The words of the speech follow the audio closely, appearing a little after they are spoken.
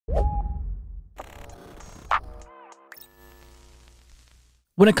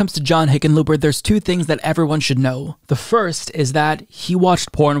When it comes to John Hickenlooper, there's two things that everyone should know. The first is that he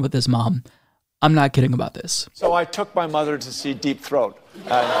watched porn with his mom. I'm not kidding about this. So I took my mother to see Deep Throat.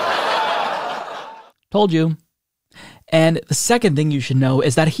 Told you. And the second thing you should know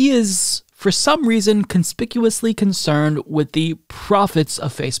is that he is, for some reason, conspicuously concerned with the profits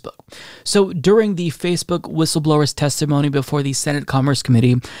of Facebook. So during the Facebook whistleblower's testimony before the Senate Commerce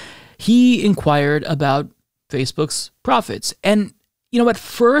Committee, he inquired about Facebook's profits. And you know, at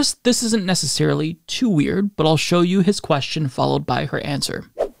first, this isn't necessarily too weird, but I'll show you his question followed by her answer.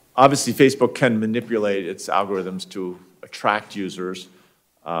 Obviously, Facebook can manipulate its algorithms to attract users.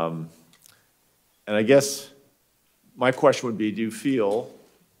 And I guess my question would be, do you feel,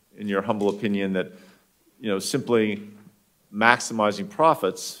 in your humble opinion, that simply maximizing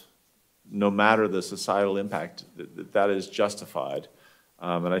profits, no matter the societal impact, that is justified?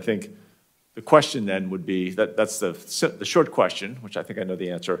 And I think the question then would be, that's the short question, which I think I know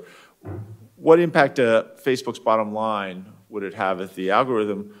the answer. What impact to Facebook's bottom line would it have if the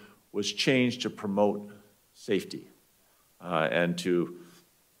algorithm was changed to promote safety and to,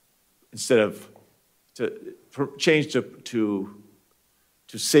 instead of, change to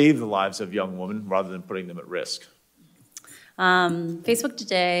save the lives of young women rather than putting them at risk? Facebook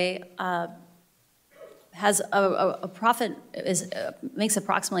today has a profit, makes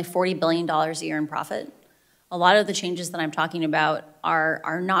approximately $40 billion a year in profit. A lot of the changes that I'm talking about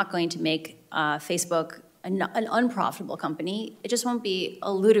are not going to make Facebook an unprofitable company. It just won't be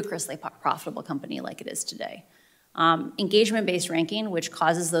a ludicrously profitable company like it is today. Engagement-based ranking, which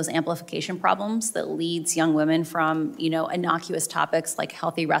causes those amplification problems that leads young women from innocuous topics like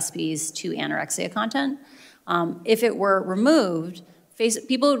healthy recipes to anorexia content. If it were removed,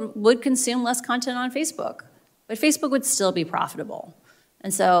 people would consume less content on Facebook, but Facebook would still be profitable.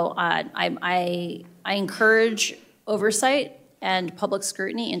 And so I encourage oversight and public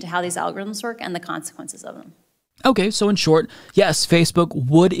scrutiny into how these algorithms work and the consequences of them. Okay, so in short, yes, Facebook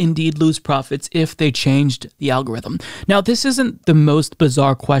would indeed lose profits if they changed the algorithm. Now, this isn't the most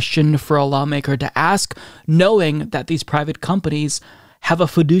bizarre question for a lawmaker to ask, knowing that these private companies have a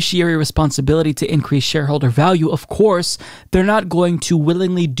fiduciary responsibility to increase shareholder value. Of course, they're not going to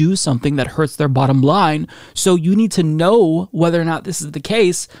willingly do something that hurts their bottom line, so you need to know whether or not this is the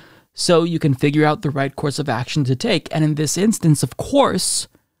case so you can figure out the right course of action to take. And in this instance, of course,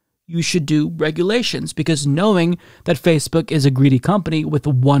 you should do regulations, because knowing that Facebook is a greedy company with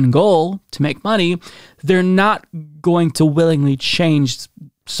one goal, to make money, they're not going to willingly change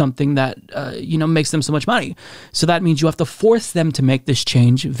something that makes them so much money. So that means you have to force them to make this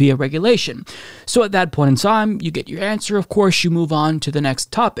change via regulation. So at that point in time, you get your answer. Of course, you move on to the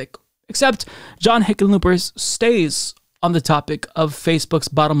next topic. Except John Hickenlooper stays on the topic of Facebook's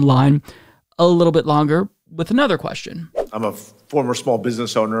bottom line a little bit longer with another question. I'm a former small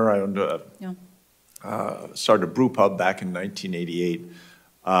business owner. I owned started a brew pub back in 1988,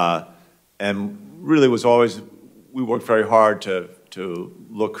 and really was always, we worked very hard to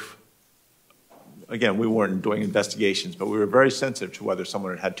look, again, we weren't doing investigations, but we were very sensitive to whether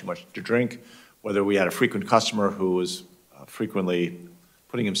someone had too much to drink, whether we had a frequent customer who was frequently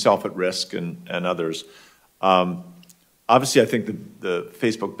putting himself at risk and others. Obviously, I think the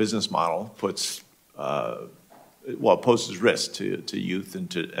Facebook business model puts, poses risk to youth and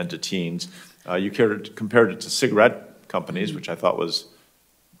to teens. You compared it to cigarette companies, which I thought was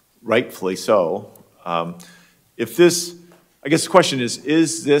rightfully so. I guess the question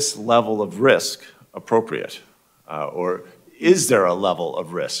is this level of risk appropriate? Or is there a level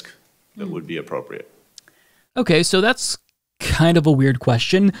of risk that would be appropriate? Okay, so that's kind of a weird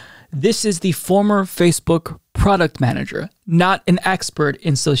question. This is the former Facebook product manager, not an expert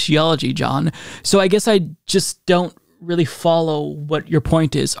in sociology, John. So I guess I just don't really follow what your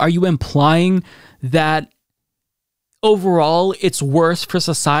point is. Are you implying that overall it's worse for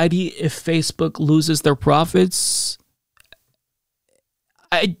society if Facebook loses their profits?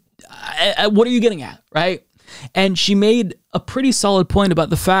 What are you getting at, right? And she made a pretty solid point about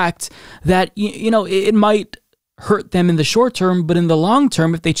the fact that, it might hurt them in the short term, but in the long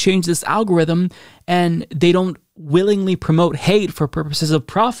term, if they change this algorithm and they don't willingly promote hate for purposes of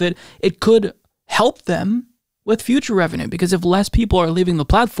profit, it could help them with future revenue, because if less people are leaving the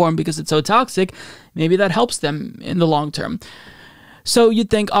platform because it's so toxic, maybe that helps them in the long term. So you'd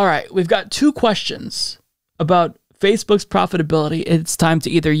think, all right, we've got two questions about Facebook's profitability. It's time to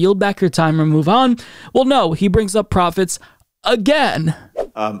either yield back your time or move on. Well, no, he brings up profits again.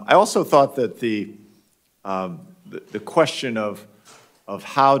 I also thought that the question of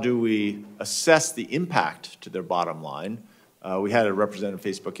how do we assess the impact to their bottom line. We had a representative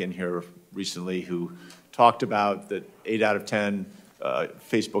of Facebook in here recently who talked about that 8 out of 10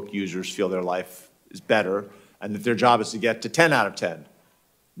 Facebook users feel their life is better and that their job is to get to 10 out of 10.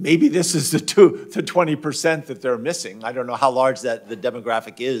 Maybe this is the 20% that they're missing. I don't know how large the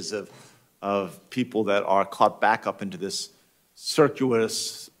demographic is of people that are caught back up into this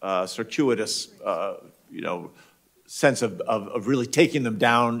circuitous sense of really taking them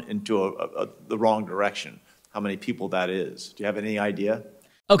down into the wrong direction. How many people that is? Do you have any idea?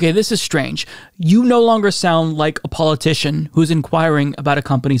 Okay, this is strange. You no longer sound like a politician who's inquiring about a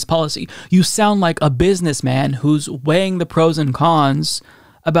company's policy. You sound like a businessman who's weighing the pros and cons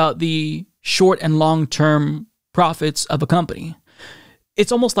about the short and long-term profits of a company.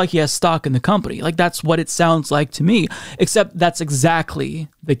 It's almost like he has stock in the company. Like, that's what it sounds like to me, except that's exactly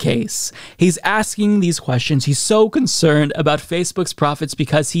the case. He's asking these questions. He's so concerned about Facebook's profits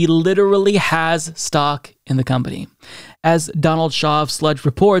because he literally has stock in the company. As Donald Shaw of Sludge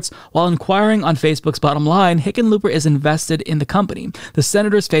reports, while inquiring on Facebook's bottom line, Hickenlooper is invested in the company. The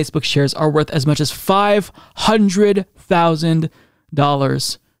senator's Facebook shares are worth as much as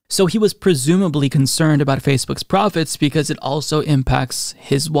 $500,000. So he was presumably concerned about Facebook's profits because it also impacts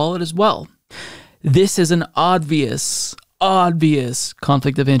his wallet as well. This is an obvious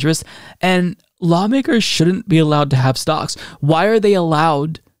conflict of interest, and lawmakers shouldn't be allowed to have stocks. Why are they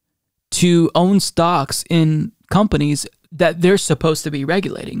allowed to own stocks in companies that they're supposed to be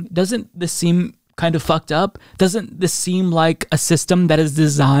regulating? Doesn't this seem kind of fucked up? Doesn't this seem like a system that is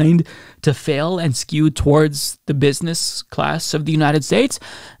designed to fail and skew towards the business class of the United States?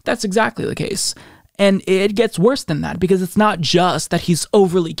 That's exactly the case. And it gets worse than that, because it's not just that he's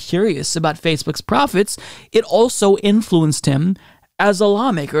overly curious about Facebook's profits, it also influenced him as a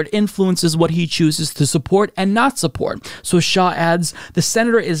lawmaker. It influences what he chooses to support and not support. So Shaw adds, the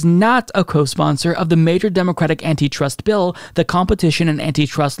senator is not a co-sponsor of the major Democratic antitrust bill, the Competition and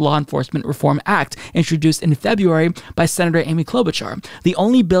Antitrust Law Enforcement Reform Act, introduced in February by Senator Amy Klobuchar. The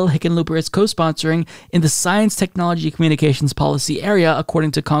only bill Hickenlooper is co-sponsoring in the science, technology, communications policy area, according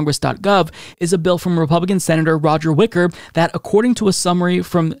to Congress.gov, is a bill from Republican Senator Roger Wicker that, according to a summary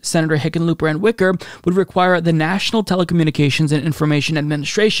from Senator Hickenlooper and Wicker, would require the National Telecommunications and Information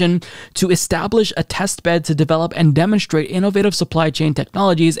Administration to establish a test bed to develop and demonstrate innovative supply chain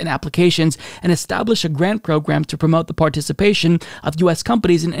technologies and applications, and establish a grant program to promote the participation of U.S.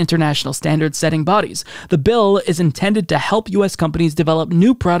 companies in international standard-setting bodies. The bill is intended to help U.S. companies develop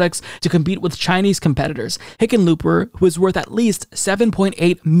new products to compete with Chinese competitors. Hickenlooper, who is worth at least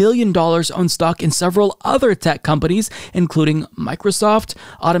 $7.8 million, owns stock in several other tech companies, including Microsoft,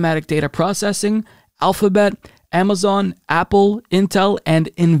 Automatic Data Processing, Alphabet, Amazon, Apple, Intel, and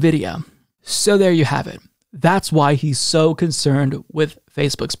Nvidia. So there you have it. That's why he's so concerned with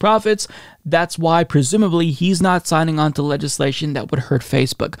Facebook's profits. That's why, presumably, he's not signing on to legislation that would hurt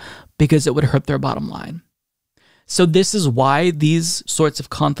Facebook, because it would hurt their bottom line. So this is why these sorts of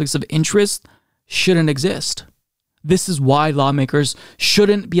conflicts of interest shouldn't exist. This is why lawmakers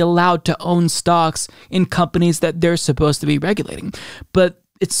shouldn't be allowed to own stocks in companies that they're supposed to be regulating. But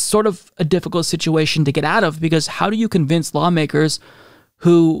it's sort of a difficult situation to get out of, because how do you convince lawmakers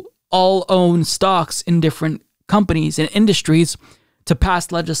who all own stocks in different companies and industries to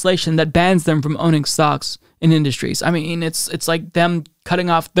pass legislation that bans them from owning stocks in industries? I mean, it's like them cutting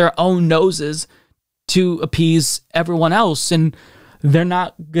off their own noses to appease everyone else, and they're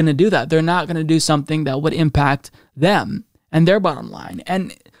not going to do that. They're not going to do something that would impact them and their bottom line.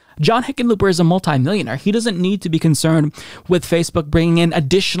 And John Hickenlooper is a multimillionaire. He doesn't need to be concerned with Facebook bringing in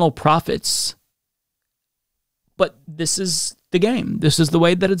additional profits. But this is the game. This is the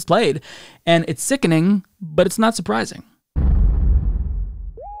way that it's played. And it's sickening, but it's not surprising.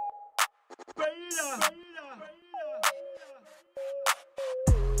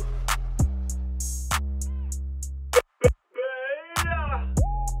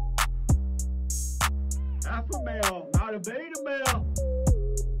 Alpha male, not a beta male.